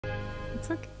It's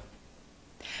okay.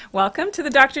 Welcome to the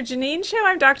Dr. Janine Show.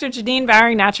 I'm Dr. Janine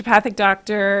Bowring, naturopathic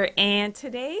doctor, and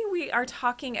today we are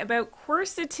talking about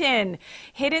quercetin,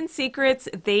 hidden secrets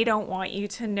they don't want you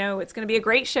to know. It's going to be a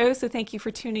great show, so thank you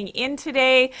for tuning in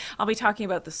today. I'll be talking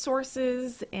about the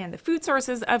sources and the food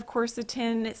sources of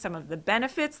quercetin, some of the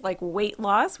benefits like weight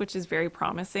loss, which is very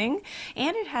promising,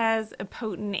 and it has a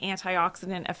potent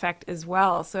antioxidant effect as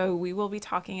well. So we will be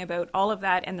talking about all of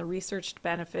that and the researched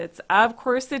benefits of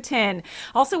quercetin.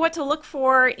 Also, what to look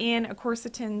for in a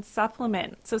quercetin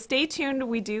supplement. So stay tuned.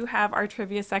 We do have our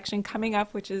trivia section coming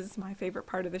up, which is my favorite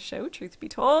part of the show, truth be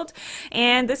told.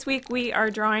 And this week we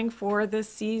are drawing for the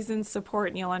season support,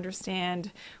 and you'll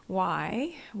understand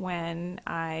why when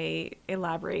I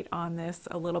elaborate on this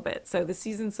a little bit. So the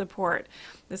season support,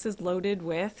 this is loaded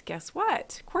with, guess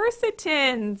what?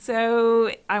 Quercetin.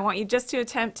 So I want you just to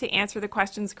attempt to answer the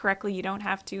questions correctly. You don't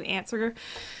have to answer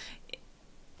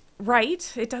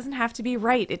right. It doesn't have to be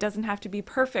right. It doesn't have to be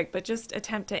perfect, but just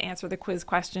attempt to answer the quiz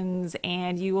questions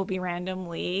and you will be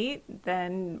randomly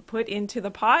then put into the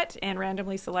pot and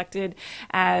randomly selected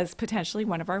as potentially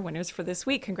one of our winners for this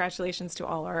week. Congratulations to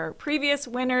all our previous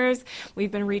winners.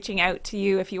 We've been reaching out to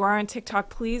you. If you are on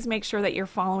TikTok, please make sure that you're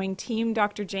following Team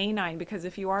Dr. Janine, because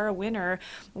if you are a winner,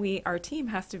 our team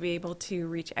has to be able to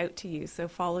reach out to you. So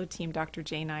follow Team Dr.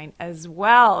 Janine as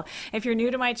well. If you're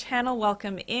new to my channel,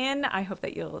 welcome in. I hope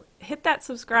that you'll hit that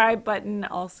subscribe button.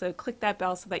 Also click that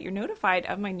bell so that you're notified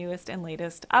of my newest and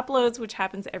latest uploads, which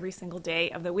happens every single day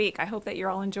of the week. I hope that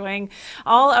you're all enjoying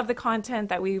all of the content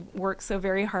that we work so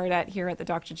very hard at here at the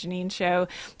Dr. Janine Show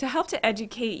to help to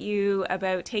educate you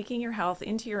about taking your health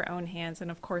into your own hands and,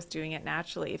 of course, doing it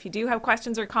naturally. If you do have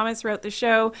questions or comments throughout the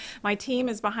show, my team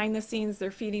is behind the scenes.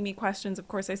 They're feeding me questions. Of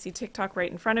course, I see TikTok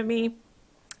right in front of me.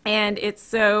 And it's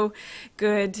so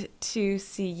good to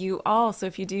see you all. So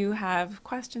if you do have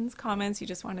questions, comments, you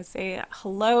just want to say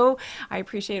hello, I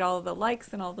appreciate all of the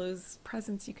likes and all those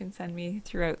presents you can send me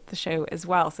throughout the show as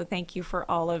well. So thank you for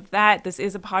all of that. This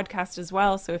is a podcast as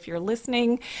well. So if you're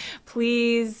listening,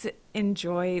 please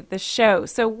enjoy the show.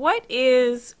 So what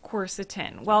is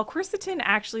quercetin? Well, quercetin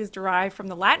actually is derived from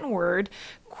the Latin word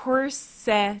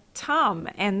quercetum,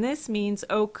 and this means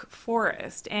oak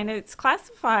forest, and it's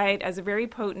classified as a very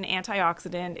potent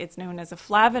antioxidant. It's known as a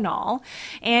flavanol,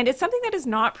 and it's something that is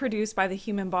not produced by the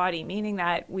human body, meaning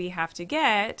that we have to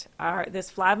get this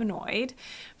flavonoid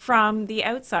from the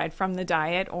outside, from the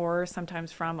diet, or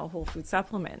sometimes from a whole food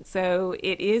supplement. So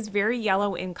it is very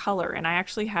yellow in color, and I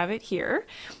actually have it here.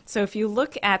 So if you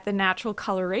look at the natural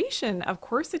coloration of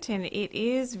quercetin, it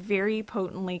is very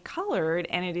potently colored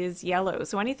and it is yellow.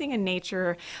 So anything in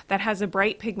nature that has a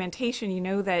bright pigmentation, you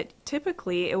know that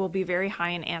typically it will be very high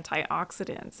in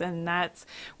antioxidants, and that's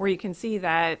where you can see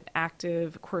that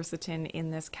active quercetin in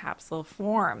this capsule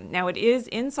form. Now it is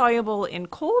insoluble in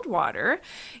cold water.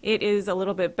 It is a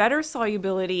little bit better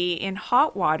solubility in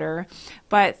hot water,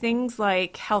 but things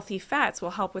like healthy fats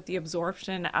will help with the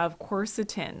absorption of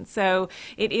quercetin. So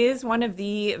it is one of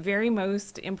the very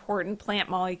most important plant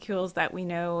molecules that we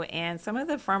know, and some of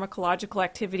the pharmacological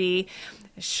activity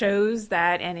shows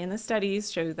that, and in the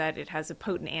studies show that it has a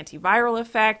potent antiviral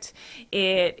effect.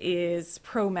 It is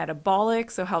pro-metabolic,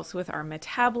 so helps with our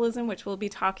metabolism, which we'll be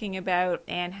talking about,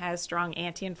 and has strong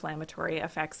anti-inflammatory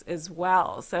effects as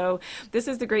well. So this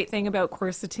is the great thing about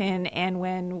quercetin, and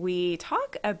when we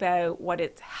talk about what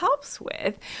it helps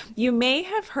with, you may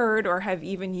have heard or have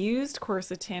even used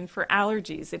quercetin for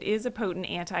allergies. It is a potent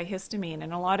antihistamine,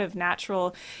 and a lot of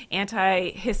natural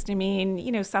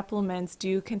antihistamine, supplements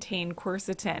do contain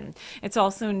quercetin. It's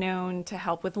also known to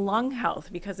help with lung health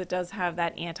because it does have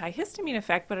that antihistamine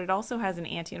effect, but it also has an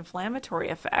anti-inflammatory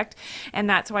effect, and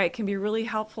that's why it can be really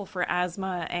helpful for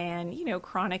asthma and,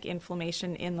 chronic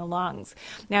inflammation in the lungs.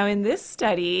 Now, in this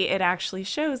study, it actually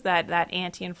shows that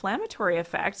anti-inflammatory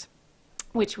effect,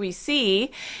 which we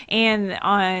see, and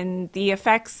on the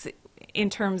effects in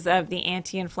terms of the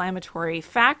anti-inflammatory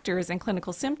factors and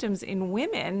clinical symptoms in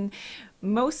women,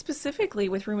 most specifically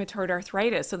with rheumatoid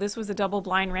arthritis. So this was a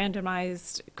double-blind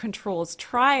randomized controls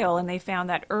trial, and they found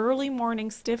that early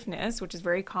morning stiffness, which is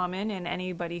very common in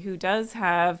anybody who does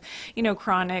have,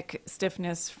 chronic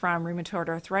stiffness from rheumatoid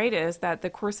arthritis, that the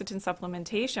quercetin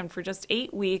supplementation for just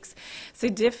 8 weeks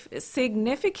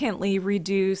significantly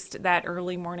reduced that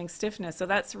early morning stiffness. So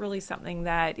that's really something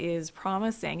that is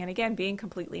promising. And again, being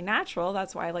completely natural,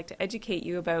 that's why I like to educate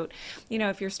you about,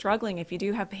 if you're struggling, if you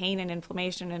do have pain and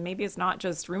inflammation, and maybe it's not not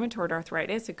just rheumatoid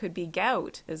arthritis, it could be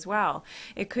gout as well.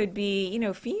 It could be,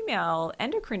 female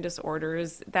endocrine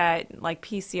disorders that like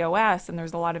PCOS, and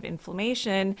there's a lot of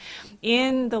inflammation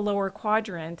in the lower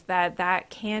quadrant that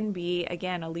can be,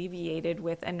 again, alleviated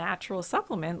with a natural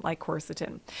supplement like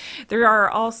quercetin. There are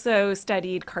also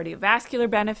studied cardiovascular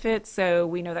benefits. So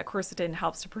we know that quercetin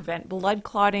helps to prevent blood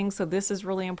clotting. So this is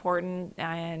really important,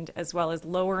 and as well as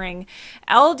lowering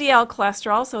LDL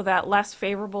cholesterol, so that less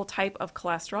favorable type of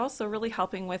cholesterol. So really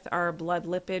helping with our blood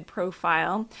lipid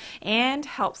profile, and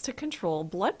helps to control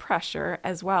blood pressure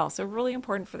as well. So really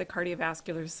important for the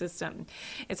cardiovascular system.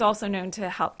 It's also known to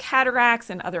help cataracts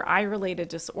and other eye-related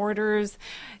disorders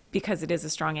because it is a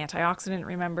strong antioxidant,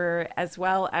 remember, as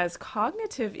well as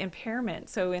cognitive impairment.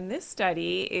 So in this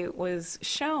study, it was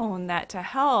shown that to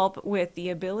help with the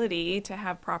ability to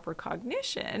have proper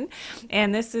cognition,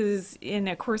 and this is in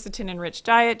a quercetin-enriched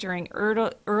diet during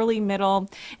early, middle,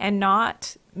 and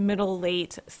not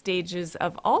middle-late stages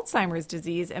of Alzheimer's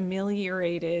disease,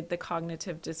 ameliorated the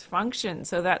cognitive dysfunction.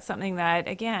 So that's something that,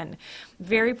 again,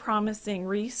 very promising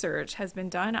research has been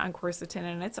done on quercetin,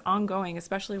 and it's ongoing,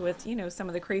 especially with, some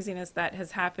of the craziness that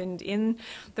has happened in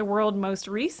the world most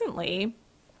recently.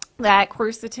 That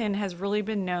quercetin has really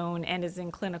been known and is in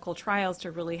clinical trials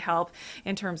to really help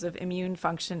in terms of immune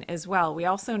function as well. We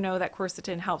also know that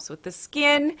quercetin helps with the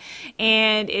skin,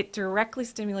 and it directly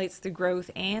stimulates the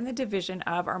growth and the division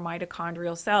of our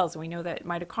mitochondrial cells. We know that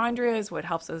mitochondria is what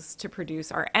helps us to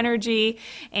produce our energy,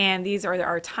 and these are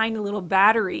our tiny little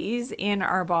batteries in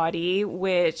our body,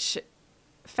 which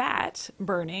fat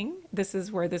burning, this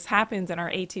is where this happens, and our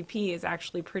ATP is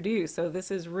actually produced. So this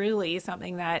is really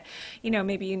something that,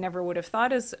 maybe you never would have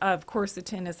thought of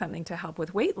quercetin as something to help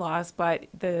with weight loss, but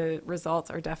the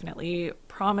results are definitely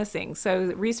promising.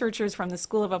 So researchers from the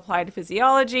School of Applied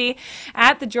Physiology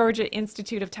at the Georgia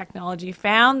Institute of Technology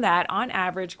found that on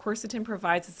average, quercetin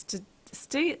provides a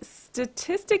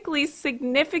statistically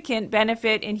significant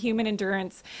benefit in human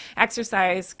endurance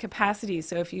exercise capacity.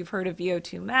 So if you've heard of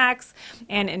VO2 max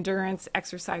and endurance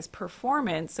exercise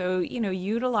performance, so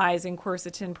utilizing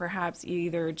quercetin perhaps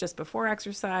either just before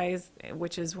exercise,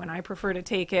 which is when I prefer to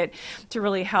take it, to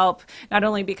really help, not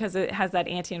only because it has that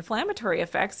anti-inflammatory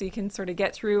effect, so you can sort of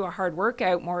get through a hard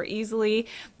workout more easily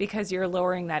because you're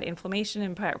lowering that inflammation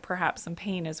and perhaps some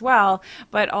pain as well,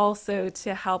 but also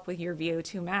to help with your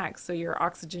VO2 max. So your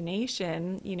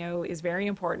oxygenation, is very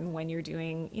important when you're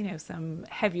doing, some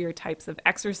heavier types of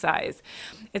exercise.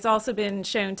 It's also been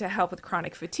shown to help with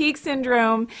chronic fatigue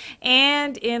syndrome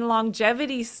and in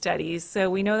longevity studies.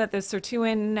 So we know that the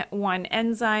sirtuin-1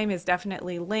 enzyme is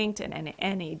definitely linked, and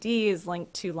NAD is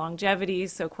linked to longevity.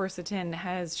 So quercetin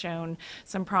has shown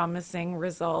some promising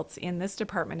results in this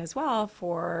department as well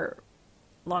for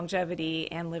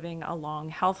longevity and living a long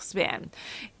health span.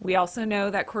 We also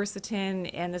know that quercetin,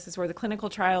 and this is where the clinical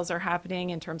trials are happening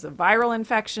in terms of viral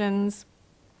infections,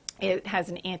 it has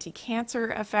an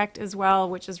anti-cancer effect as well,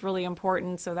 which is really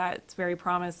important, so that's very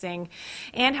promising,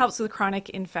 and helps with chronic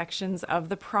infections of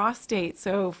the prostate.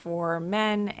 So for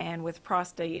men and with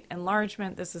prostate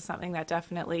enlargement, this is something that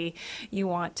definitely you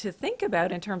want to think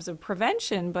about in terms of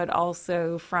prevention, but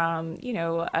also from,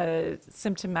 a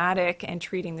symptomatic and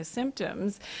treating the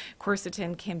symptoms.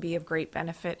 Quercetin can be of great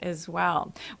benefit as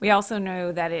well. We also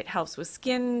know that it helps with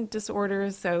skin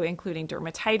disorders, so including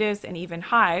dermatitis and even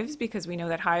hives, because we know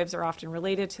that hives are often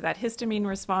related to that histamine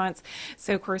response.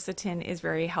 So quercetin is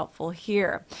very helpful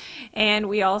here. And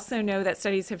we also know that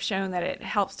studies have shown that it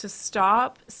helps to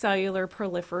stop cellular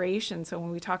proliferation. So when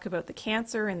we talk about the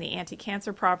cancer and the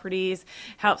anti-cancer properties,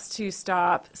 helps to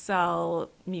stop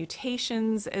cell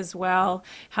mutations as well,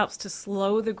 helps to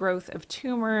slow the growth of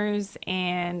tumors,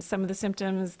 and some of the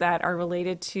symptoms that are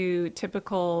related to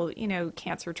typical,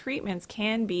 cancer treatments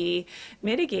can be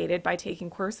mitigated by taking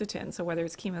quercetin. So whether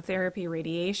it's chemotherapy,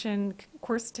 radiation,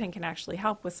 quercetin can actually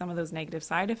help with some of those negative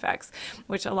side effects,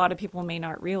 which a lot of people may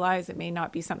not realize. It may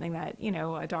not be something that,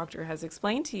 a doctor has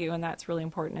explained to you, and that's really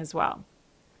important as well.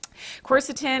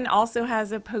 Quercetin also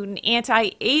has a potent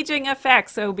anti-aging effect.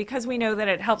 So because we know that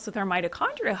it helps with our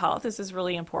mitochondrial health, this is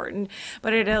really important,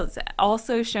 but it is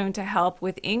also shown to help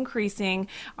with increasing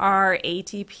our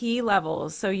ATP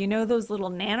levels. So those little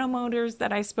nanomotors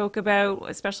that I spoke about,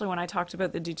 especially when I talked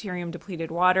about the deuterium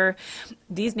depleted water,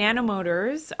 these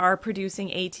nanomotors are producing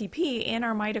ATP in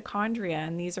our mitochondria,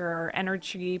 and these are our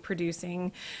energy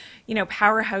producing,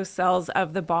 powerhouse cells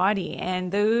of the body.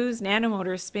 And those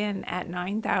nanomotors spin at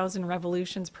 9,000 100,000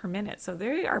 revolutions per minute. So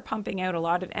they are pumping out a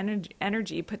lot of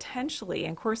energy potentially,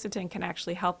 and quercetin can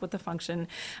actually help with the function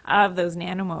of those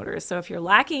nanomotors. So if you're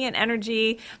lacking in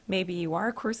energy, maybe you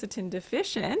are quercetin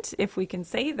deficient, if we can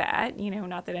say that,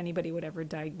 not that anybody would ever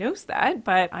diagnose that,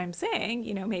 but I'm saying,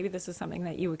 maybe this is something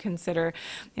that you would consider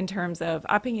in terms of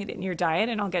upping it in your diet.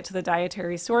 And I'll get to the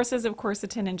dietary sources of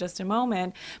quercetin in just a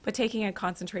moment, but taking a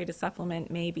concentrated supplement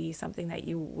may be something that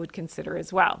you would consider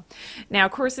as well. Now,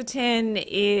 quercetin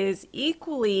is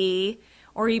equally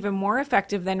or even more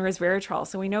effective than resveratrol.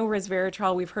 So we know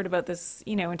resveratrol, we've heard about this,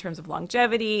 in terms of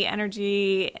longevity,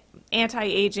 energy,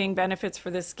 anti-aging benefits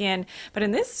for the skin. But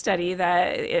in this study,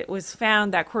 that it was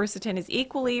found that quercetin is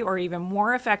equally or even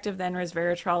more effective than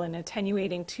resveratrol in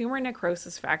attenuating tumor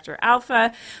necrosis factor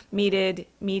alpha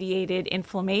mediated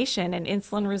inflammation and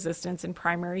insulin resistance in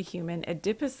primary human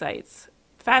adipocytes,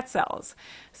 fat cells.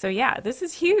 So yeah, this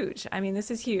is huge. I mean, this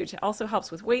is huge. It also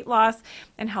helps with weight loss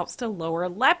and helps to lower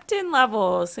leptin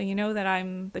levels. So you know that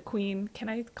I'm the queen, can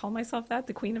I call myself that?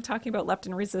 The queen of talking about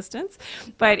leptin resistance.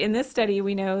 But in this study,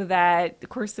 we know that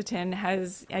quercetin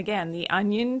has, again, the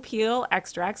onion peel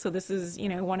extract. So this is,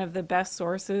 one of the best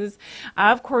sources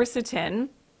of quercetin.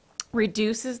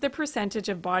 Reduces the percentage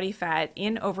of body fat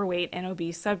in overweight and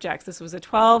obese subjects. This was a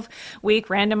 12-week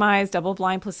randomized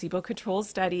double-blind placebo-controlled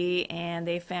study, and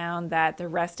they found that the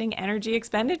resting energy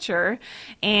expenditure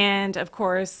and, of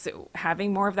course,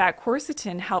 having more of that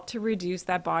quercetin helped to reduce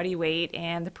that body weight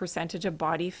and the percentage of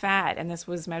body fat. And this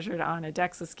was measured on a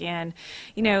DEXA scan.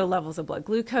 Levels of blood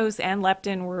glucose and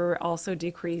leptin were also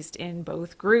decreased in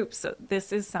both groups. So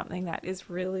this is something that is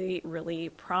really, really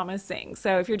promising.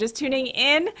 So if you're just tuning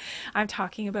in, I'm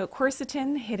talking about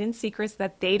quercetin, hidden secrets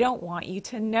that they don't want you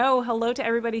to know. Hello to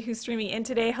everybody who's streaming in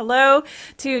today. Hello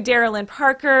to Darylyn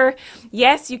Parker.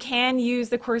 Yes, you can use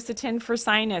the quercetin for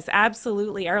sinus.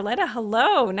 Absolutely. Arletta,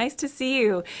 hello. Nice to see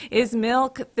you. Is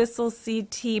milk thistle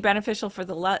seed tea beneficial for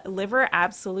the liver?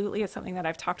 Absolutely. It's something that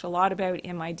I've talked a lot about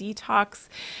in my detox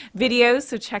videos.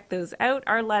 So check those out,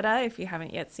 Arletta, if you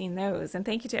haven't yet seen those. And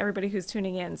thank you to everybody who's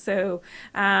tuning in. So,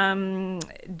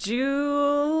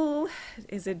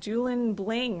 Julin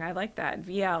Bling, I like that.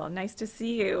 VL, nice to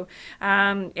see you.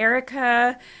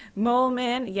 Erica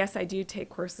Molman, yes, I do take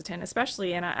quercetin,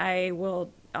 especially, and I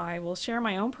will share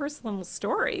my own personal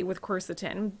story with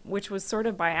quercetin, which was sort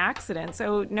of by accident.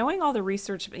 So knowing all the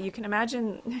research, you can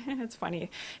imagine, it's funny,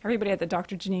 everybody at the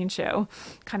Dr. Janine show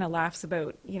kind of laughs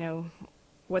about,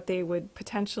 what they would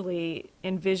potentially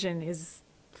envision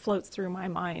floats through my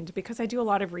mind, because I do a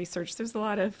lot of research. There's a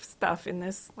lot of stuff in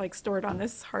this, stored on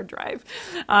this hard drive.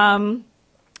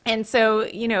 And so,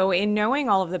 in knowing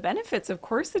all of the benefits of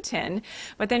quercetin,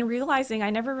 but then realizing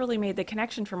I never really made the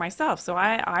connection for myself. So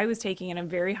I was taking it in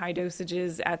very high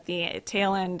dosages at the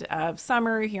tail end of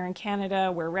summer here in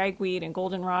Canada, where ragweed and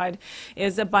goldenrod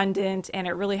is abundant, and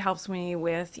it really helps me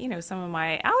with, some of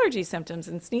my allergy symptoms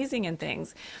and sneezing and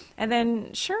things. And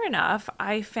then sure enough,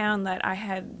 I found that I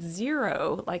had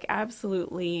zero,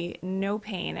 absolutely no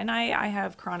pain. And I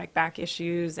have chronic back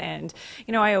issues, and,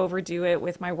 I overdo it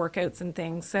with my workouts and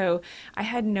things. So I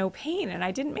had no pain, and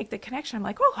I didn't make the connection. I'm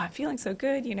like, oh, I'm feeling so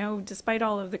good, despite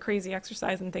all of the crazy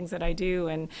exercise and things that I do,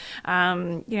 and,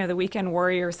 the weekend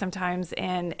warrior sometimes,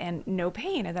 and no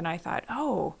pain. And then I thought,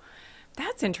 oh,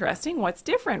 that's interesting. What's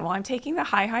different? Well, I'm taking the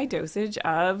high dosage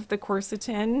of the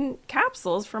quercetin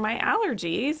capsules for my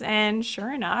allergies. And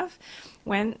sure enough,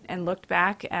 went and looked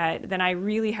back at, then I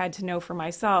really had to know for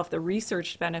myself the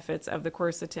research benefits of the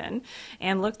quercetin,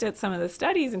 and looked at some of the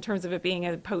studies in terms of it being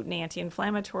a potent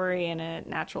anti-inflammatory and a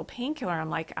natural painkiller. I'm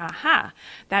like, aha,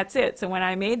 that's it. So when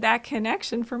I made that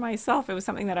connection for myself, it was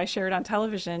something that I shared on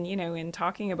television, in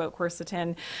talking about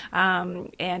quercetin,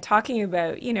 and talking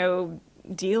about,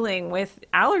 dealing with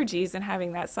allergies and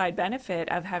having that side benefit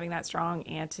of having that strong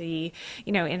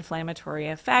anti-inflammatory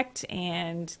effect,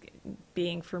 and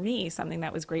being, for me, something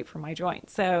that was great for my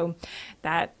joints. So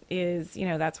that is,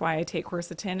 that's why I take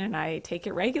quercetin, and I take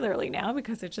it regularly now,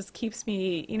 because it just keeps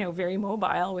me, very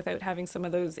mobile without having some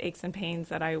of those aches and pains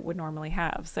that I would normally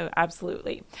have. So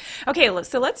absolutely. Okay,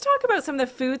 so let's talk about some of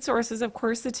the food sources of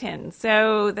quercetin.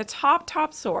 So the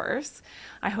top source,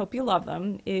 I hope you love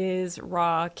them, is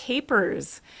raw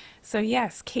capers. So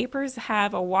yes, capers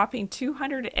have a whopping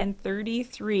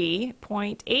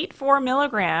 233.84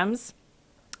 milligrams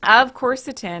of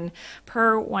quercetin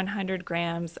per 100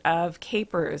 grams of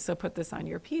capers. So put this on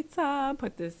your pizza,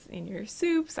 put this in your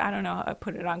soups. I don't know,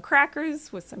 put it on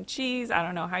crackers with some cheese. I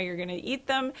don't know how you're going to eat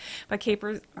them, but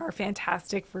capers are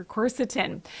fantastic for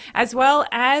quercetin, as well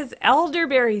as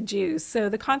elderberry juice. So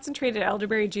the concentrated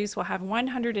elderberry juice will have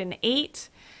 108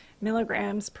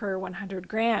 milligrams per 100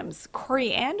 grams.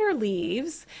 Coriander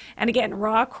leaves, and again,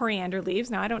 raw coriander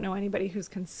leaves. Now, I don't know anybody who's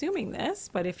consuming this,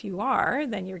 but if you are,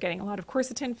 then you're getting a lot of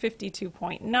quercetin,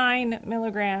 52.9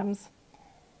 milligrams.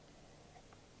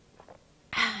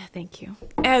 Thank you.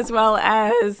 As well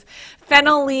as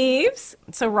fennel leaves.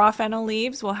 So raw fennel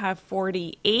leaves will have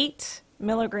 48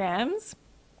 milligrams.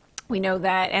 We know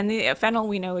that, and the fennel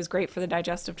we know is great for the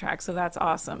digestive tract, so that's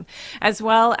awesome. As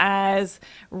well as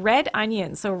red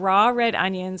onions. So raw red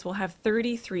onions will have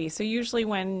 33. So usually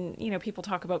when, you know, people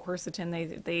talk about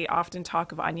quercetin, they often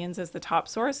talk of onions as the top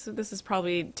source. So this is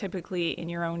probably typically in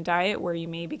your own diet where you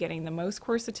may be getting the most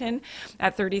quercetin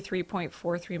at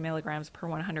 33.43 milligrams per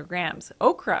 100 grams.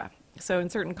 Okra. So in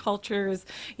certain cultures,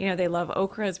 you know, they love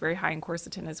okra. It's very high in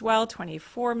quercetin as well,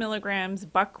 24 milligrams.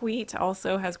 Buckwheat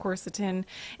also has quercetin,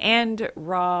 and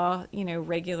raw, you know,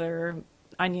 regular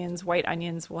onions, white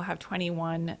onions, will have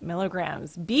 21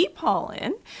 milligrams. Bee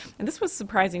pollen, and this was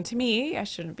surprising to me. I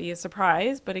shouldn't be a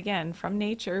surprise, but again, from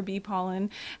nature, bee pollen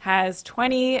has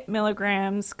 20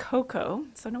 milligrams. Cocoa,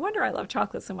 so no wonder I love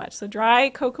chocolate so much. So dry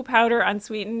cocoa powder,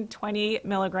 unsweetened, 20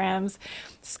 milligrams.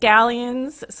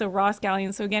 Scallions, so raw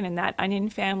scallions, so again, in that onion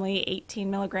family, 18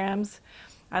 milligrams.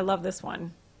 I love this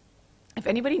one. If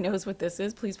anybody knows what this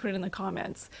is, please put it in the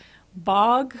comments.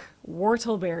 Bog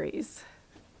whortleberries.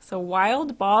 So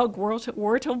wild bog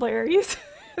whortleberries,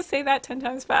 say that 10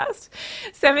 times fast,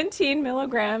 17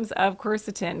 milligrams of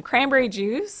quercetin. Cranberry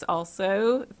juice,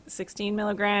 also 16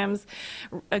 milligrams.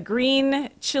 Green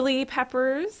chili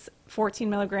peppers, 14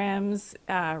 milligrams.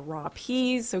 Raw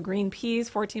peas, so green peas,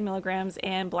 14 milligrams.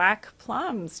 And black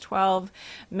plums, 12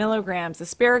 milligrams.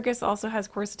 Asparagus also has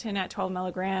quercetin at 12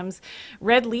 milligrams.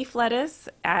 Red leaf lettuce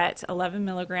at 11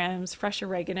 milligrams. Fresh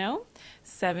oregano,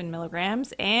 7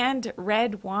 milligrams. And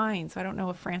red wine. So I don't know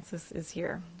if Francis is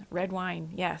here. Red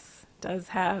wine, yes, does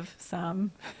have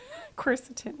some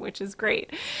quercetin, which is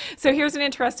great. So here's an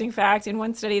interesting fact. In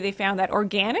one study, they found that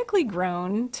organically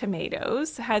grown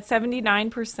tomatoes had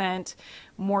 79%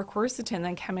 more quercetin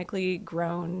than chemically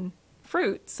grown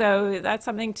fruit. So that's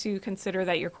something to consider,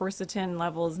 that your quercetin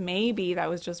levels may be, that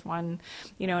was just one,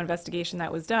 you know, investigation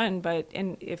that was done, but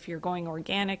if you're going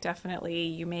organic, definitely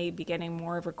you may be getting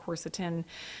more of a quercetin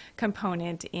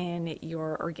component in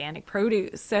your organic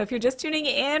produce. So if you're just tuning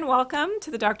in, welcome to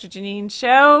the Dr. Janine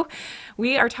Show.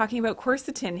 We are talking about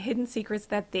quercetin, hidden secrets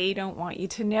that they don't want you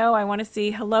to know. I want to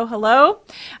see hello, hello.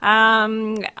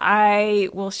 I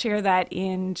will share that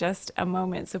in just a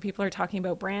moment. So people are talking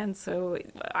about brands. So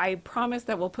I promise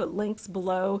that we'll put links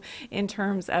below in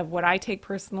terms of what I take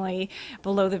personally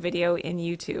below the video in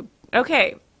YouTube.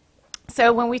 Okay.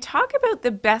 So when we talk about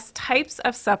the best types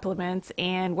of supplements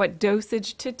and what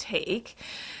dosage to take,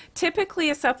 typically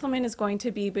a supplement is going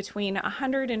to be between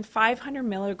 100 and 500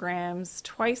 milligrams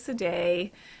twice a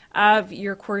day of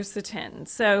your quercetin.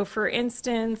 So for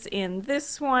instance, in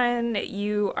this one,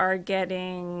 you are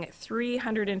getting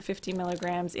 350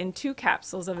 milligrams in 2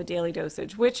 capsules of a daily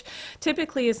dosage, which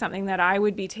typically is something that I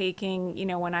would be taking, you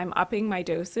know, when I'm upping my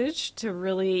dosage to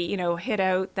really, you know, hit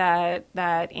out that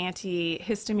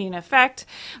antihistamine effect.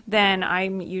 Then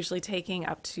I'm usually taking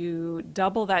up to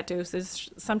double that dosage,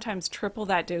 sometimes triple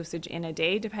that dosage in a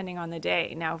day, depending on the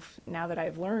day. Now that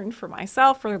I've learned for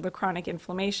myself for the chronic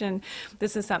inflammation,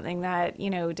 this is something that,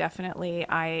 you know, definitely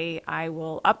I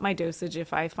will up my dosage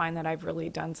if I find that I've really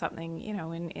done something, you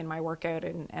know, in my workout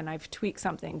and I've tweaked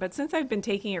something. But since I've been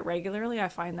taking it regularly, I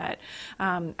find that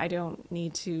I don't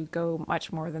need to go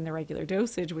much more than the regular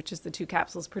dosage, which is the 2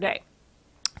 capsules per day.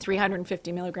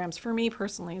 350 milligrams for me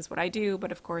personally is what I do,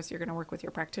 but of course you're going to work with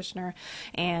your practitioner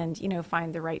and, you know,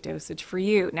 find the right dosage for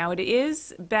you. Now, it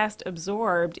is best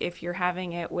absorbed if you're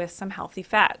having it with some healthy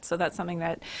fat. So that's something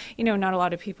that, you know, not a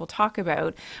lot of people talk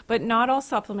about, but not all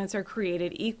supplements are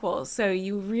created equal. So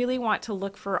you really want to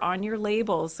look for on your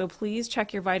labels. So please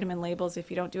check your vitamin labels.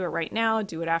 If you don't do it right now,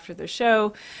 do it after the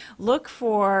show. Look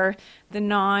for the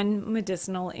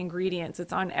non-medicinal ingredients.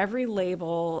 It's on every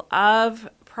label of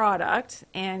product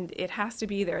and it has to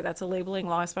be there. That's a labeling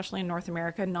law, especially in North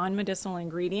America, non-medicinal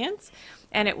ingredients.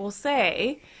 And it will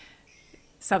say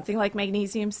something like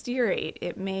magnesium stearate.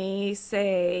 It may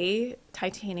say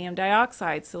titanium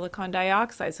dioxide, silicon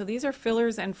dioxide. So these are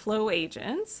fillers and flow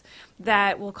agents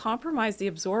that will compromise the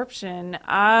absorption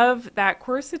of that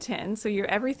quercetin. So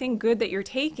everything good that you're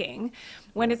taking,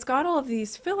 when it's got all of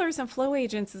these fillers and flow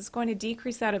agents, it's going to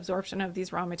decrease that absorption of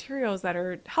these raw materials that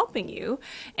are helping you.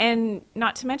 And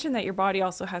not to mention that your body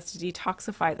also has to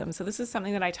detoxify them. So this is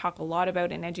something that I talk a lot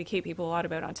about and educate people a lot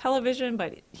about on television,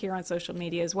 but here on social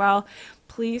media as well.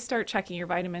 please start checking your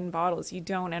vitamin bottles. You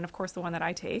don't, and of course the one that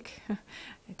I take,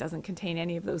 it doesn't contain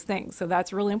any of those things. So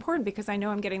that's really important because I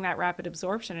know I'm getting that rapid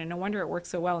absorption, and no wonder it works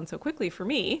so well and so quickly for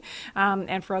me,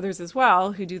 and for others as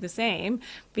well who do the same,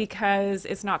 because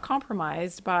it's not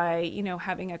compromised by, you know,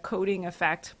 having a coating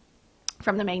effect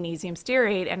from the magnesium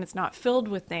stearate, and it's not filled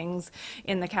with things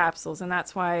in the capsules. And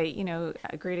that's why, you know,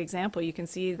 a great example, you can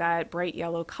see that bright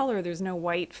yellow color. There's no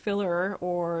white filler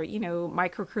or, you know,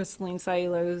 microcrystalline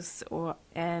cellulose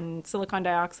and silicon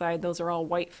dioxide. Those are all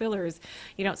white fillers.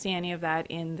 You don't see any of that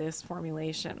in this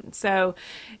formulation. So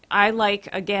I like,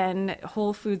 again,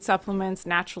 whole food supplements,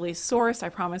 naturally sourced. I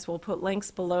promise we'll put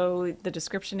links below the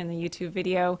description in the YouTube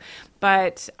video.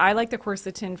 But I like the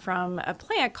quercetin from a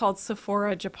plant called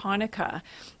Sophora japonica.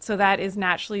 So that is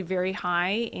naturally very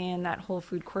high in that whole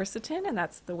food quercetin, and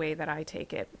that's the way that I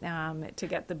take it to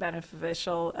get the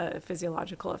beneficial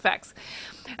physiological effects.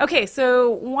 Okay, so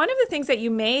one of the things that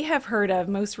you may have heard of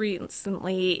most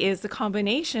recently is the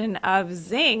combination of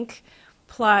zinc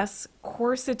plus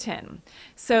quercetin.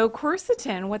 So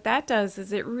quercetin, what that does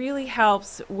is it really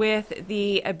helps with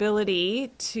the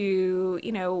ability to,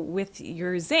 you know, with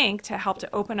your zinc to help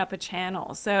to open up a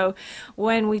channel. So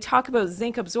when we talk about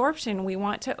zinc absorption, we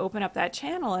want to open up that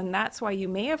channel, and that's why you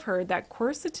may have heard that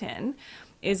quercetin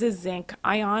is a zinc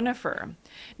ionophore.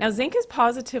 Now, zinc is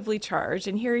positively charged,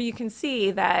 and here you can see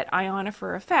that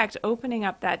ionophore effect opening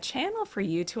up that channel for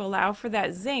you to allow for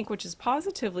that zinc, which is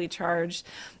positively charged,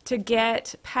 to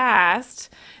get past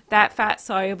that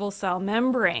fat-soluble cell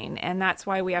membrane. And that's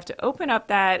why we have to open up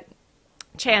that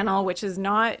channel, which is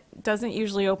doesn't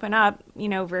usually open up, you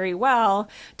know, very well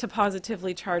to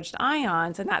positively charged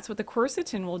ions, and that's what the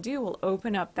quercetin will do. Will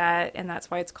open up that, and that's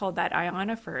why it's called that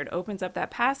ionophore. It opens up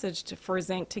that passage for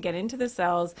zinc to get into the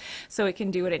cells so it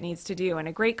can do what it needs to do. And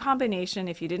a great combination,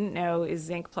 if you didn't know, is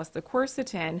zinc plus the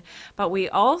quercetin. But we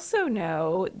also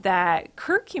know that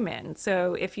curcumin,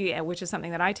 so which is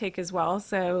something that I take as well,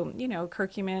 so, you know,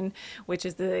 curcumin, which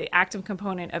is the active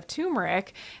component of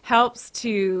turmeric, helps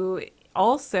to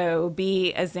also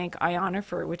be a zinc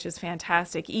ionophore, which is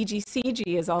fantastic.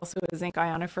 EGCG is also a zinc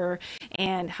ionophore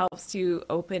and helps to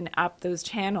open up those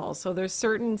channels. So there's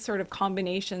certain sort of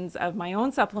combinations of my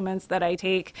own supplements that I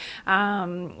take,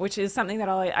 which is something that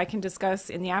I can discuss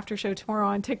in the after show tomorrow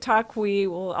on TikTok.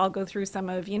 I'll go through some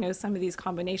of these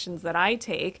combinations that I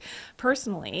take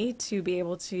personally to be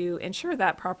able to ensure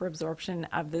that proper absorption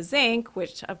of the zinc,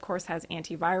 which of course has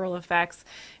antiviral effects.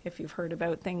 If you've heard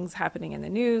about things happening in the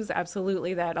news, absolutely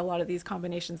that a lot of these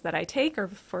combinations that I take are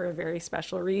for a very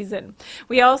special reason.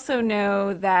 We also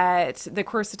know that the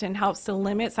quercetin helps to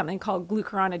limit something called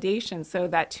glucuronidation. So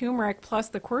that turmeric plus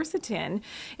the quercetin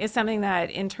is something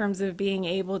that, in terms of being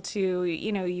able to,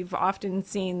 you know, you've often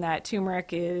seen that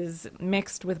turmeric is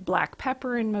mixed with black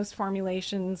pepper in most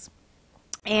formulations.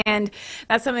 And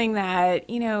that's something that,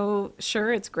 you know,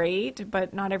 sure, it's great,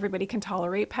 but not everybody can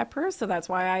tolerate pepper. So that's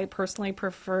why I personally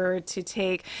prefer to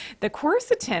take the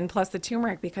quercetin plus the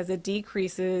turmeric, because it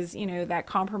decreases, you know, that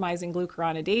compromising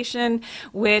glucuronidation,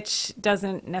 which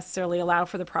doesn't necessarily allow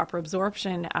for the proper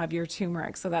absorption of your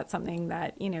turmeric. So that's something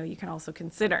that, you know, you can also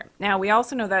consider. Now, we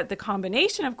also know that the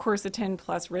combination of quercetin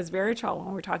plus resveratrol,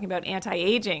 when we're talking about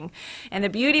anti-aging and the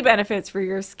beauty benefits for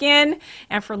your skin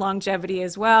and for longevity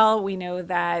as well, we know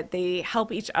that they help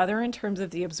each other in terms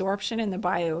of the absorption and the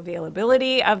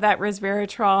bioavailability of that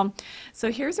resveratrol.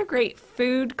 So here's a great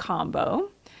food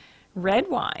combo. Red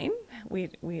wine, we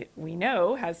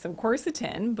know has some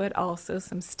quercetin, but also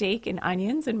some steak and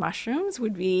onions and mushrooms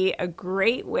would be a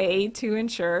great way to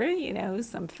ensure, you know,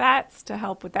 some fats to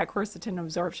help with that quercetin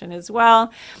absorption as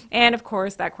well. And of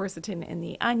course, that quercetin in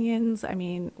the onions, I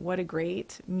mean, what a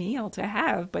great meal to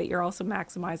have, but you're also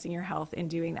maximizing your health in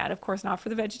doing that. Of course, not for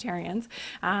the vegetarians.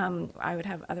 I would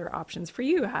have other options for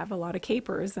you. I have a lot of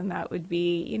capers, and that would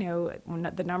be, you know,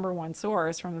 the number one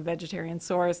source from a vegetarian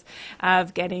source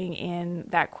of getting in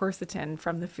that quercetin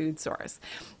from the food source.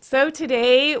 So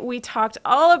today we talked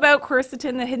all about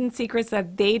quercetin, the hidden secrets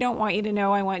that they don't want you to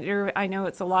know. I know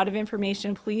it's a lot of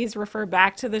information. Please refer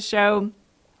back to the show.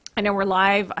 I know we're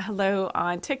live, hello,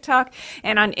 on TikTok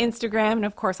and on Instagram, and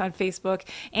of course on Facebook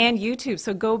and YouTube.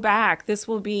 So go back. This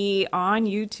will be on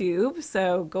YouTube.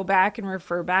 So go back and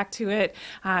refer back to it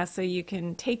so you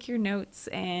can take your notes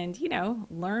and, you know,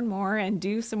 learn more and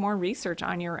do some more research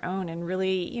on your own and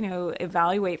really, you know,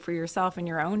 evaluate for yourself and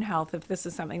your own health if this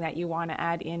is something that you want to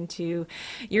add into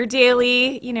your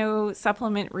daily, you know,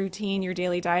 supplement routine, your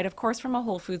daily diet, of course, from a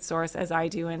whole food source, as I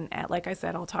do. And like I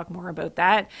said, I'll talk more about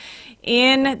that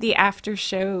in the after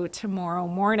show tomorrow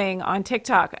morning on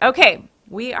TikTok. Okay,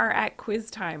 we are at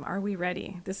quiz time. Are we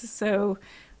ready? This is so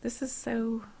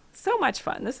So much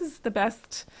fun. This is the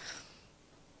best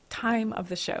time of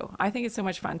the show. I think it's so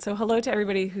much fun. So hello to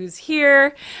everybody who's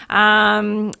here.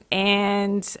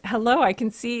 And hello, I can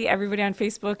see everybody on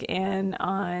Facebook and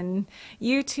on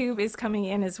YouTube is coming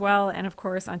in as well. And of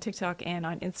course on TikTok and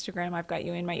on Instagram, I've got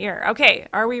you in my ear. Okay,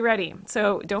 are we ready?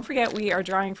 So don't forget we are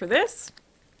drawing for this.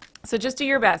 So just do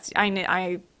your best.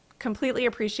 I completely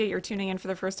appreciate your tuning in for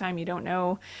the first time. You don't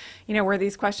know, where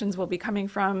these questions will be coming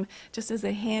from. Just as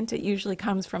a hint, it usually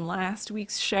comes from last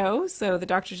week's show. So the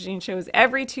Dr. Janine show is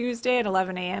every Tuesday at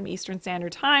 11 a.m. Eastern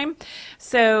Standard Time.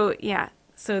 So yeah.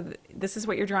 So this is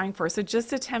what you're drawing for. So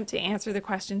just attempt to answer the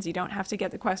questions. You don't have to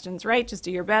get the questions right. Just do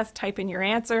your best. Type in your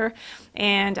answer.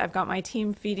 And I've got my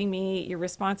team feeding me your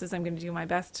responses. I'm going to do my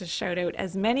best to shout out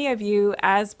as many of you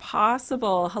as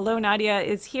possible. Hello, Nadia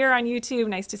is here on YouTube.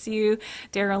 Nice to see you.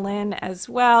 Daryl Lynn as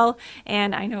well.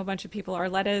 And I know a bunch of people.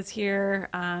 Arletta is here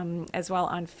as well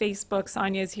on Facebook.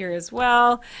 Sonia is here as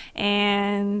well.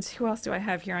 And who else do I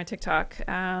have here on TikTok?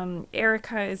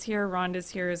 Erica is here.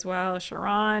 Rhonda's here as well.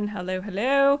 Sharon, hello,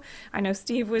 hello. I know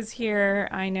Steve was here.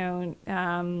 I know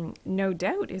No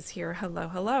Doubt is here. Hello,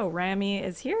 hello. Rami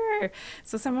is here.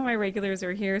 So some of my regulars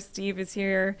are here. Steve is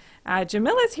here.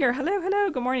 Jamila's here. Hello, hello.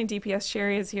 Good morning. DPS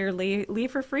Sherry is here. Lee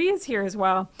for Free is here as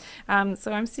well.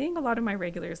 So I'm seeing a lot of my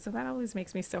regulars. So that always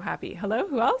makes me so happy. Hello,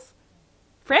 who else?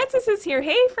 Francis is here.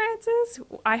 Hey, Francis.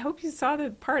 I hope you saw the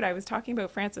part I was talking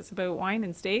about, Francis, about wine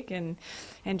and steak and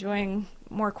enjoying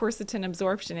more quercetin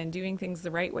absorption and doing things the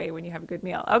right way when you have a good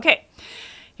meal. Okay,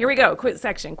 here we go. Quiz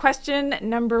section. Question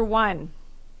number 1.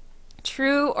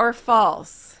 True or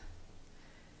false?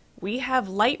 We have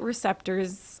light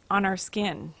receptors on our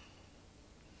skin.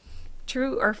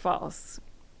 True or false?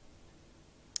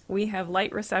 We have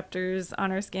light receptors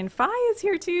on our skin. Phi is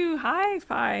here too. Hi,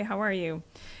 Phi. How are you?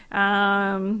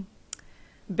 Bear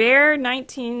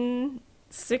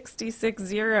 19660.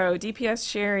 DPS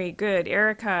Sherry, good.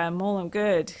 Erica Molam,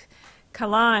 good.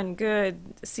 Kalan, good.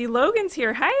 See, Logan's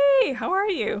here. Hey, how are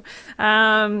you?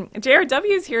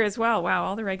 JRW's here as well. Wow,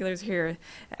 all the regulars here.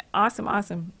 Awesome,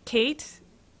 awesome. Kate,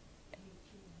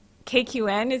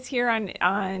 KQN is here on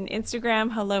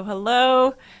Instagram. Hello,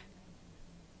 hello.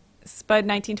 Spud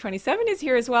 1927 is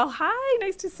here as well. Hi,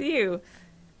 nice to see you.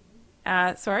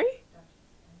 Sorry?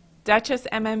 Duchess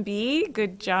MMB,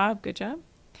 good job, good job.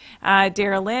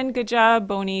 Daryl Lynn, good job.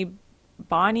 Bonnie,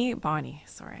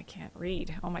 sorry, I can't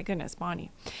read. Oh my goodness,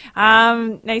 Bonnie.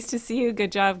 Nice to see you,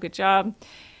 good job, good job.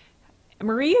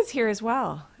 Marie is here as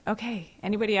well. Okay,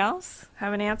 anybody else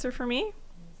have an answer for me?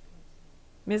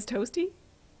 Ms. Toasty?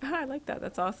 I like that,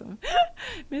 that's awesome.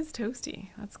 Ms. Toasty,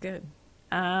 that's good.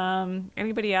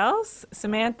 Anybody else?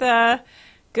 Samantha,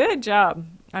 good job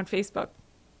on Facebook.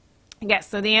 Yes,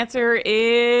 so the answer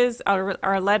is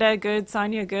Arletta, good.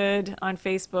 Sonia, good on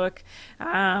Facebook.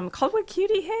 Caldwell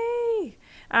Cutie, hey.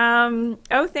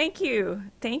 Oh, thank you.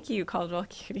 Thank you, Caldwell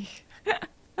Cutie.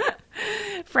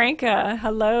 Franca,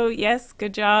 hello. Yes,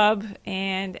 good job.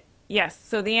 And yes,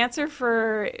 so the answer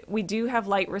for we do have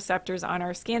light receptors on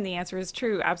our skin, the answer is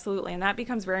true, absolutely. And that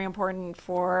becomes very important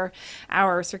for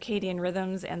our circadian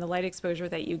rhythms and the light exposure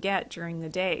that you get during the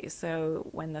day. So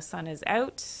when the sun is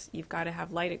out, you've got to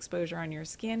have light exposure on your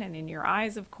skin and in your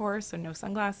eyes, of course, so no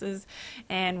sunglasses.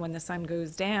 And when the sun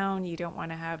goes down, you don't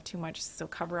want to have too much, so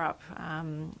cover up.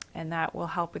 And that will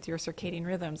help with your circadian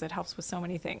rhythms. It helps with so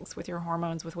many things, with your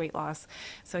hormones, with weight loss.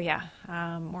 So yeah,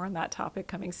 more on that topic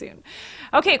coming soon.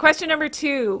 Okay, question number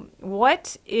 2.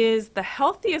 What is the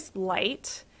healthiest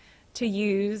light to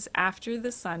use after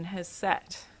the sun has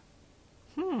set?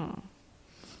 A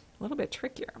little bit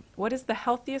trickier. What is the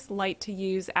healthiest light to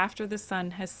use after the sun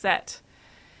has set?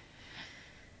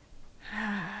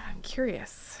 I'm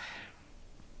curious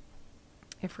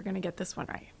if we're going to get this one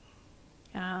right.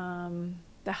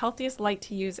 The healthiest light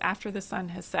to use after the sun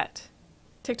has set.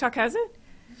 TikTok has it?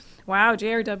 Wow,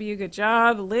 JRW, good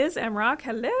job. Liz M. Rock,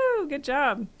 hello, good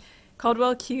job.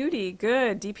 Caldwell Cutie,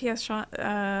 good.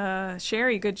 DPS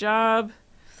Sherry, good job.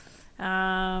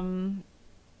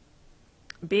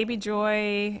 Baby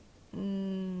Joy,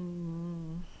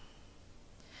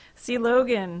 C.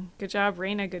 Logan, good job.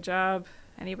 Raina, good job.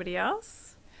 Anybody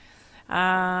else?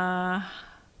 I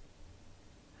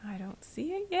don't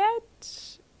see it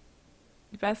yet.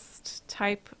 Best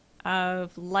type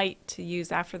of light to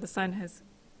use after the sun has...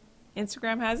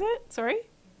 Instagram has it? Sorry?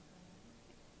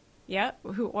 Yeah,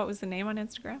 what was the name on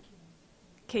Instagram?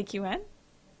 KQN?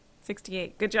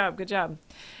 68. Good job, good job.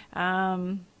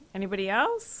 Anybody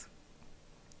else?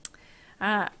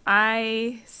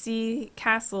 I see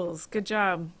Castles. Good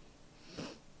job.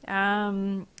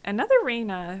 Another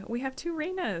Raina. We have 2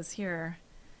 Rainas here.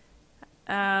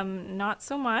 Not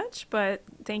so much, but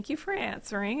thank you for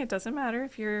answering. It doesn't matter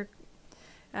if you're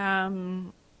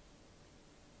um,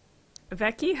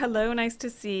 Becky. Hello, nice to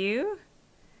see you.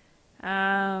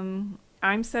 I'm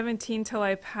 17 till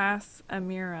I pass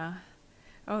Amira.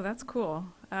 Oh, that's cool.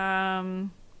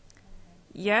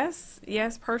 Yes,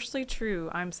 partially true.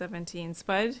 I'm 17.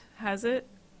 Spud has it.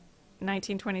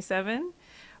 1927.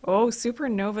 Oh,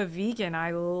 supernova vegan.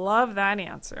 I love that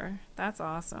answer. That's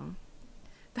awesome.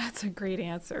 That's a great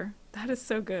answer. That is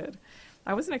so good.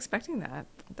 I wasn't expecting that.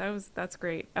 That's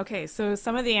great. Okay, so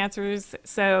some of the answers.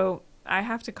 So I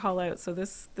have to call out. So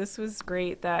this was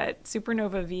great that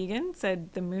supernova vegan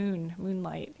said the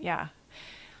moonlight. Yeah,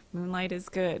 moonlight is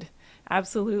good.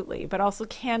 Absolutely. But also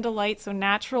candlelight, so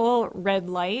natural red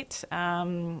light,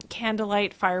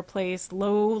 candlelight, fireplace,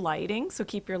 low lighting. So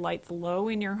keep your lights low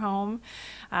in your home,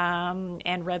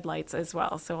 and red lights as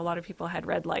well. So a lot of people had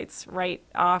red lights right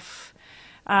off.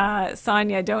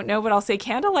 Sonia, don't know, but I'll say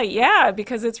candlelight. Yeah,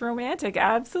 because it's romantic.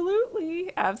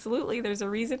 Absolutely. Absolutely. There's a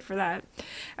reason for that.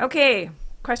 Okay.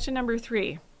 Question number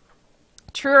 3.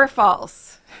 True or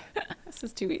false? This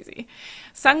is too easy.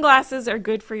 Sunglasses are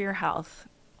good for your health.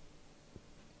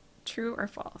 True or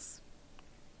false?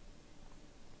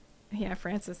 Yeah,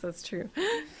 Francis, that's true.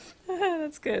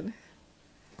 That's good.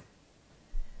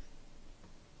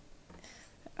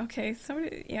 Okay,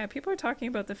 yeah, people are talking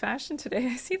about the fashion today.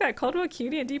 I see that Caldwell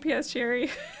Cutie and DPS Cherry.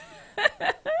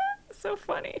 So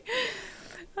funny.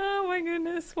 Oh my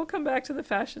goodness. We'll come back to the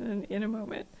fashion in a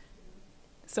moment.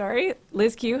 Sorry,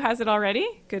 Liz Q has it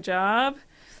already. Good job.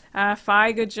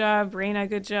 Fi, good job. Raina,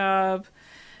 good job.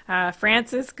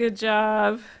 Francis, good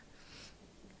job.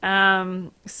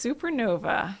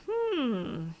 Supernova.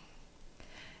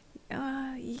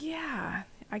 Yeah,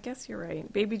 I guess you're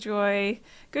right. Baby Joy,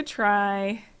 good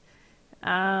try.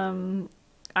 I'm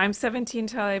 17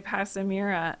 till I pass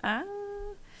Amira.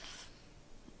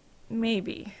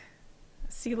 Maybe.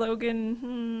 C.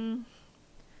 Logan,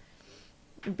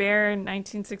 Bear,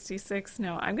 1966.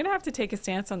 No, I'm going to have to take a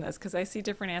stance on this because I see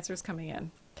different answers coming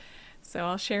in. So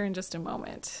I'll share in just a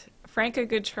moment. Franca,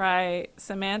 good try.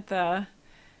 Samantha,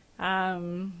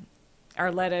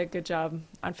 Arletta, good job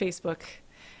on Facebook.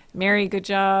 Mary, good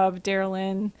job.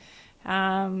 Darylyn,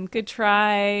 good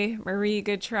try. Marie,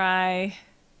 good try.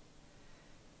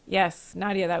 Yes,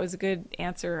 Nadia, that was a good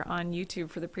answer on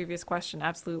YouTube for the previous question.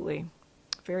 Absolutely.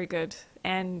 Very good.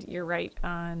 And you're right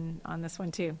on this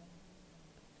one too.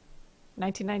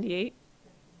 1998?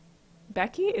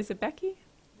 Becky? Is it Becky?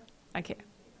 Okay.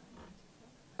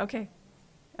 Okay.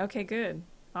 Okay, good.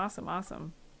 Awesome,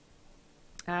 awesome.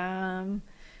 I'm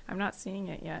not seeing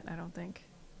it yet, I don't think.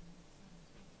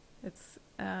 It's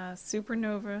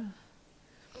Supernova.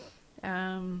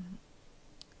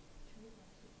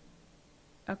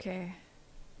 Okay.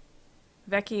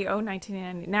 Becky,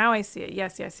 1990. Now I see it.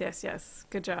 Yes.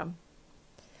 Good job.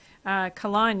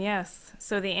 Kalan, yes.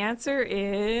 So the answer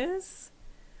is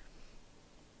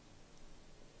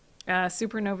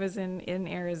supernovas in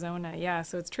Arizona. Yeah,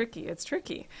 so it's tricky. It's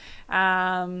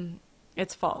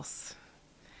false.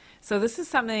 So this is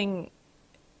something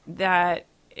that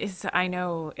is, I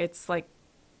know it's like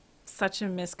such a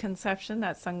misconception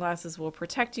that sunglasses will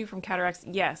protect you from cataracts.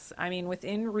 Yes, I mean,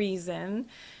 within reason.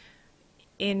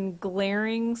 In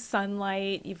glaring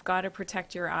sunlight, you've got to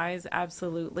protect your eyes,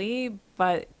 absolutely,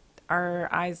 but our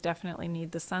eyes definitely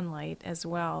need the sunlight as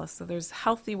well. So there's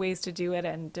healthy ways to do it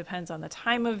and depends on the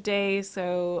time of day.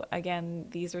 So again,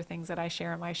 these are things that I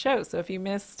share on my show. So if you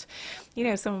missed,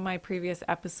 some of my previous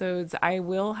episodes, I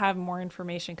will have more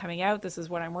information coming out. This is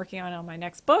what I'm working on my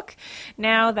next book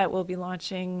now that will be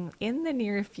launching in the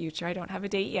near future. I don't have a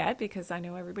date yet because I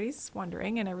know everybody's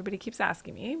wondering and everybody keeps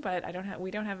asking me, but we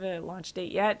don't have a launch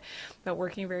date yet, but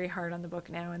working very hard on the book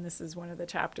now. And this is one of the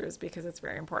chapters because it's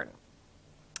very important.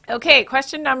 Okay,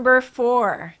 question number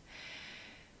 4.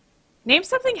 Name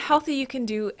something healthy you can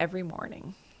do every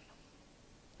morning.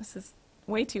 This is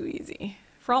way too easy.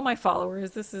 For all my followers,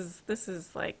 this is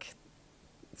like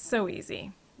so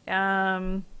easy.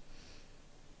 Okay.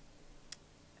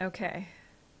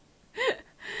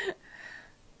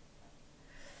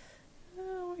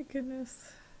 Oh my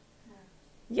goodness.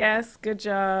 Yes, good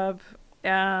job.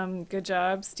 Good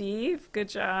job, Steve. Good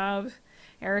job.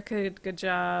 Erica, good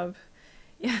job.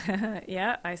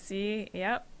 Yeah, I see.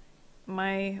 Yep.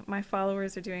 My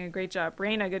followers are doing a great job.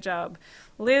 Raina, good job.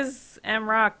 Liz M.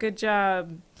 Rock, good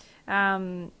job.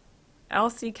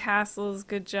 Elsie Castles,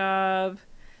 good job.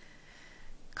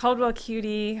 Caldwell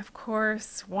Cutie, of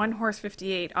course. One Horse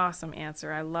 58, awesome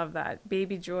answer. I love that.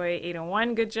 Baby Joy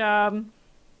 801, good job.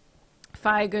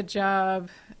 Fi, good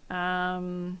job.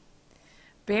 Bear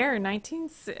 19,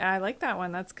 I like that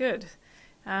one. That's good.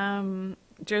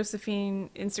 Josephine,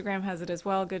 Instagram has it as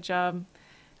well. Good job.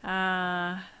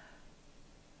 There's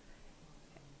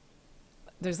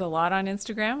a lot on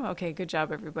Instagram. Okay, good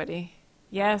job, everybody.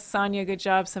 Yes, Sonia, good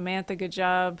job. Samantha, good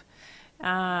job.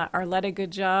 Arletta,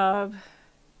 good job.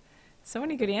 So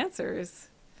many good answers.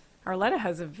 Arletta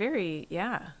has a very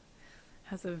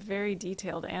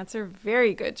detailed answer.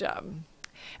 Very good job.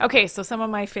 Okay, so some of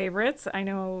my favorites. I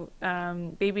know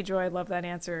Baby Joy, I love that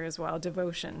answer as well.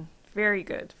 Devotion. Very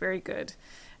good, very good.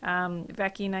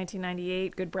 Becky,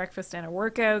 1998, good breakfast and a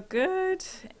workout. Good.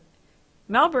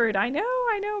 Melbird, I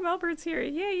know, Melbird's here.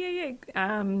 Yay.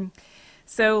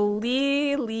 So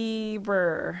Lee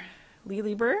Burr,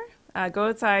 go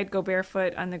outside, go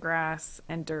barefoot on the grass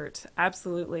and dirt.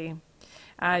 Absolutely.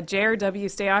 JRW,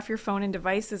 stay off your phone and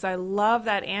devices. I love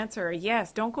that answer.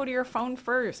 Yes, don't go to your phone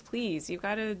first, please. You've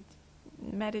got to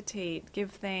meditate,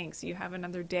 give thanks. You have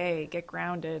another day, get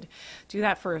grounded. Do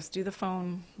that first. Do the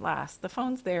phone last. The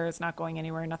phone's there. It's not going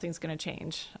anywhere. Nothing's going to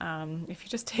change. If you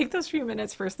just take those few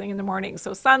minutes first thing in the morning.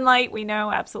 So sunlight, we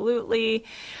know, absolutely.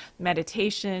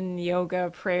 Meditation,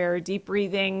 yoga, prayer, deep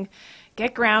breathing,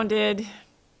 get grounded.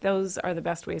 Those are the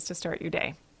best ways to start your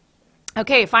day.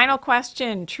 Okay, final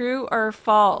question. True or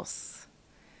false?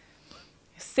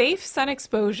 Safe sun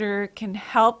exposure can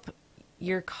help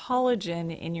your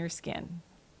collagen in your skin.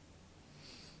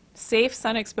 Safe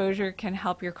sun exposure can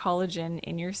help your collagen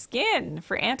in your skin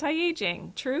for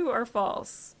anti-aging. True or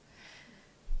false?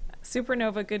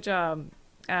 Supernova, good job.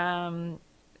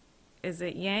 Is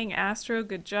it Yang Astro?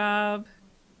 Good job.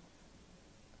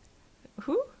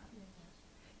 Who?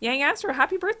 Yang Astro,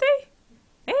 happy birthday?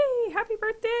 Hey, happy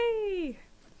birthday.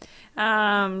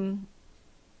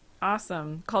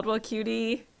 Awesome. Caldwell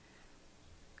Cutie.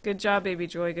 Good job, Baby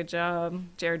Joy. Good job.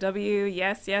 JRW.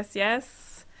 Yes.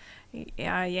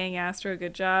 Yeah, Yang Astro.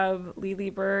 Good job.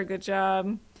 Lily Burr. Good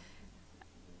job.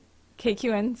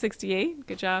 KQN 68.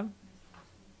 Good job.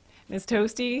 Miss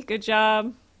Toasty. Good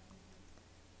job.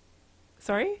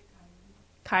 Sorry?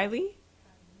 Kylie?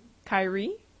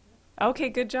 Kyrie? Okay,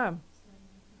 good job.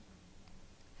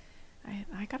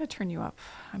 I gotta turn you up.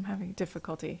 I'm having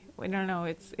difficulty. Wait, no,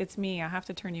 it's me. I have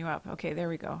to turn you up. Okay, there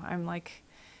we go. I'm like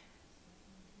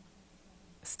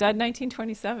Stud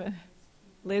 1927.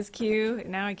 Liz Q.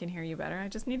 Now I can hear you better. I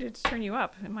just needed to turn you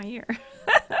up in my ear.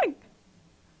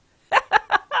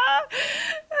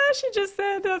 She just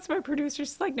said, that's my producer.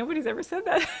 She's like, nobody's ever said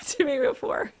that to me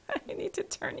before. I need to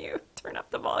turn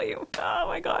up the volume. Oh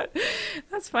my God.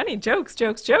 That's funny. Jokes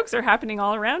are happening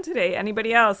all around today.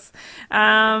 Anybody else?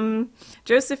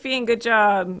 Josephine, good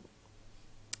job.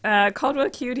 Caldwell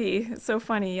Cutie, so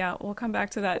funny. Yeah, we'll come back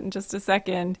to that in just a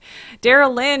second.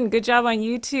 Daryl Lynn, good job on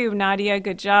YouTube. Nadia,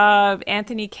 good job.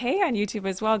 Anthony K on YouTube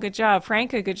as well, good job.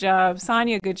 Franca, good job.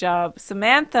 Sonia, good job.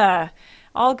 Samantha,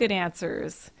 all good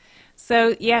answers.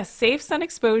 So yes, safe sun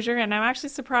exposure, and I'm actually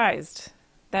surprised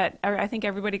that I think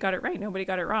everybody got it right. Nobody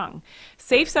got it wrong.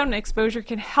 Safe sun exposure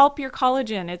can help your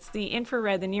collagen. It's the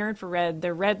infrared, the near infrared,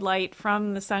 the red light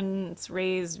from the sun's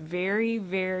rays, very,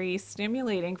 very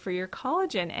stimulating for your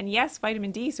collagen. And yes,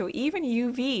 vitamin D. So even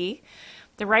UV,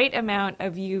 the right amount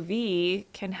of UV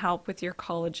can help with your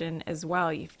collagen as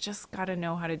well. You've just got to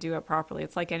know how to do it properly.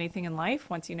 It's like anything in life.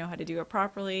 Once you know how to do it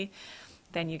properly,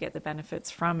 then you get the benefits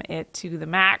from it to the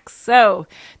max. So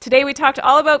today we talked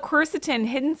all about quercetin,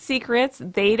 hidden secrets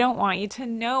they don't want you to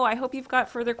know. I hope you've got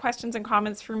further questions and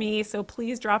comments for me, so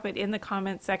please drop it in the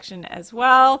comment section as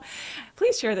well.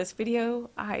 Please share this video.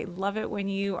 I love it when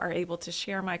you are able to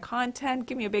share my content.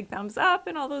 Give me a big thumbs up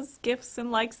and all those gifts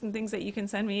and likes and things that you can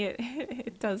send me.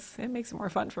 It makes it more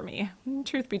fun for me,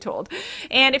 truth be told.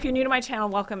 And if you're new to my channel,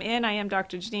 welcome in. I am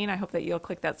Dr. Janine. I hope that you'll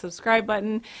click that subscribe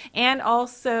button and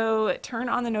also turn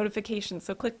on the notifications.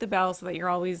 So click the bell so that you're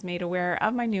always made aware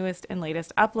of my newest and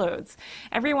latest uploads.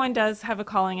 Everyone does have a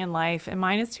calling in life, and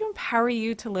mine is to empower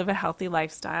you to live a healthy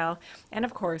lifestyle and,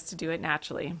 of course, to do it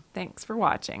naturally. Thanks for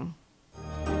watching.